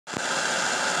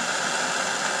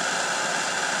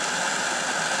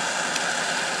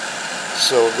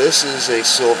So this is a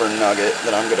silver nugget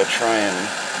that I'm going to try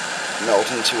and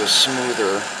melt into a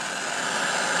smoother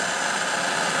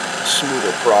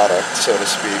product, so to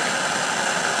speak.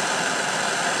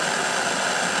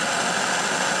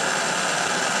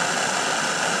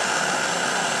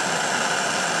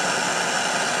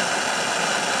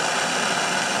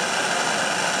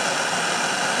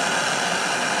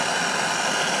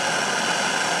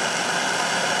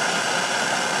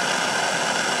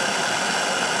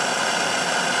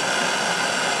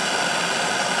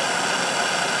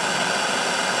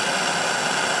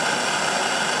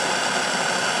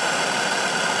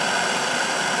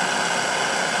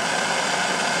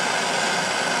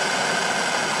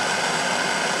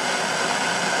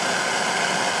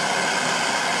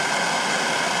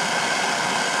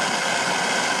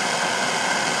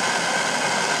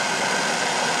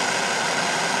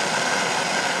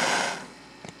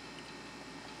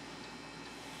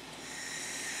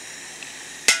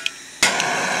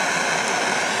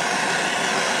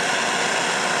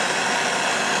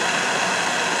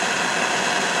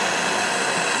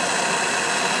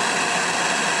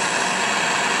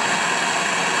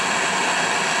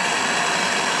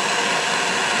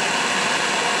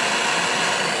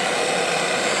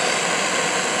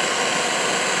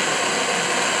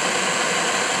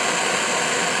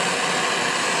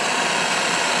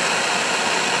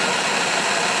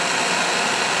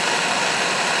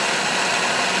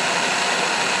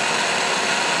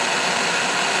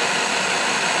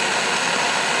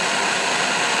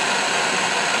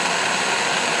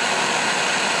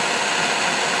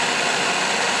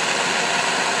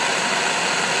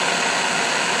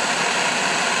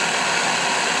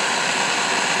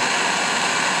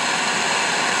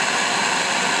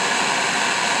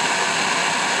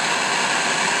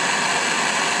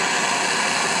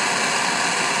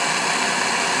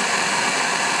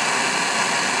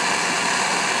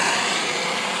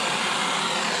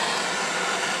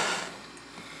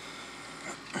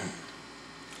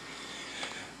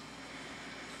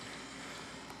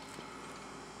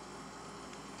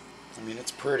 I mean,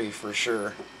 it's pretty for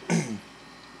sure.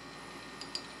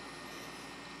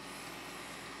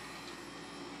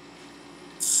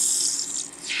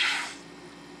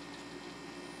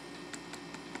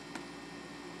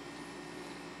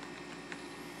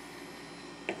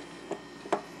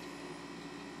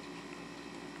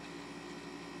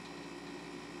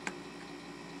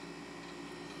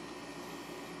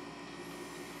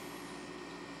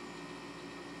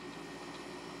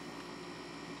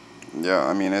 Yeah,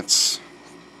 I mean,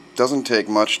 doesn't take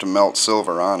much to melt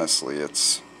silver, honestly.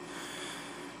 It's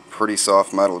pretty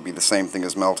soft metal. It'd be the same thing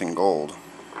as melting gold.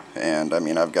 And I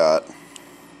mean, I've got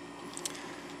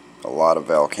a lot of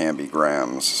Valcambi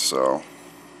grams, so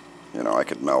you know, I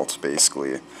could melt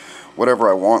basically whatever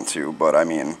I want to, but I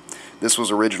mean, this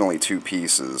was originally 2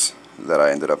 pieces that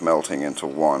I ended up melting into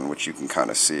one, which you can kind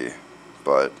of see.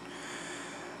 But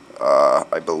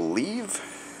I believe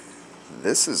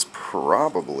this is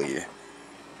probably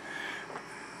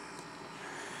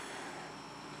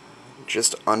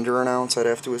just under an ounce, I'd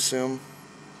have to assume.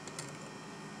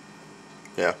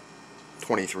 Yeah,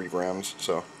 23 grams,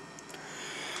 so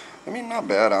I mean, not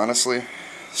bad, honestly.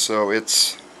 So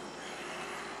it's,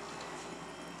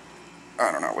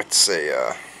 I don't know, it's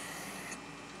a,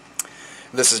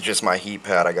 this is just my heat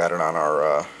pad. I got it on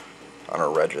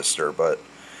our register, but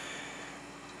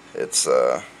it's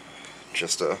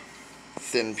just a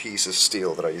thin piece of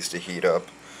steel that I used to heat up.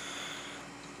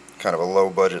 Kind of a low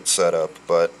budget setup,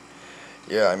 but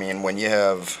yeah, I mean, when you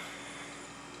have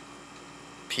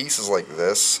pieces like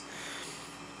this,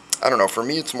 I don't know, for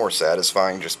me it's more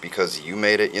satisfying just because you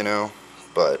made it, you know,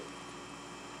 but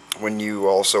when you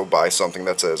also buy something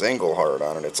that says Engelhard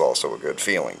on it, it's also a good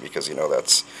feeling because, you know,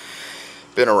 that's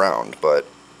been around. But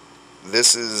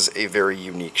this is a very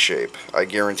unique shape. I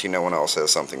guarantee no one else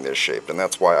has something this shaped, and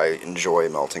that's why I enjoy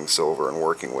melting silver and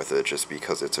working with it, just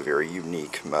because it's a very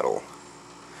unique metal.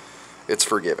 It's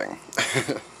forgiving.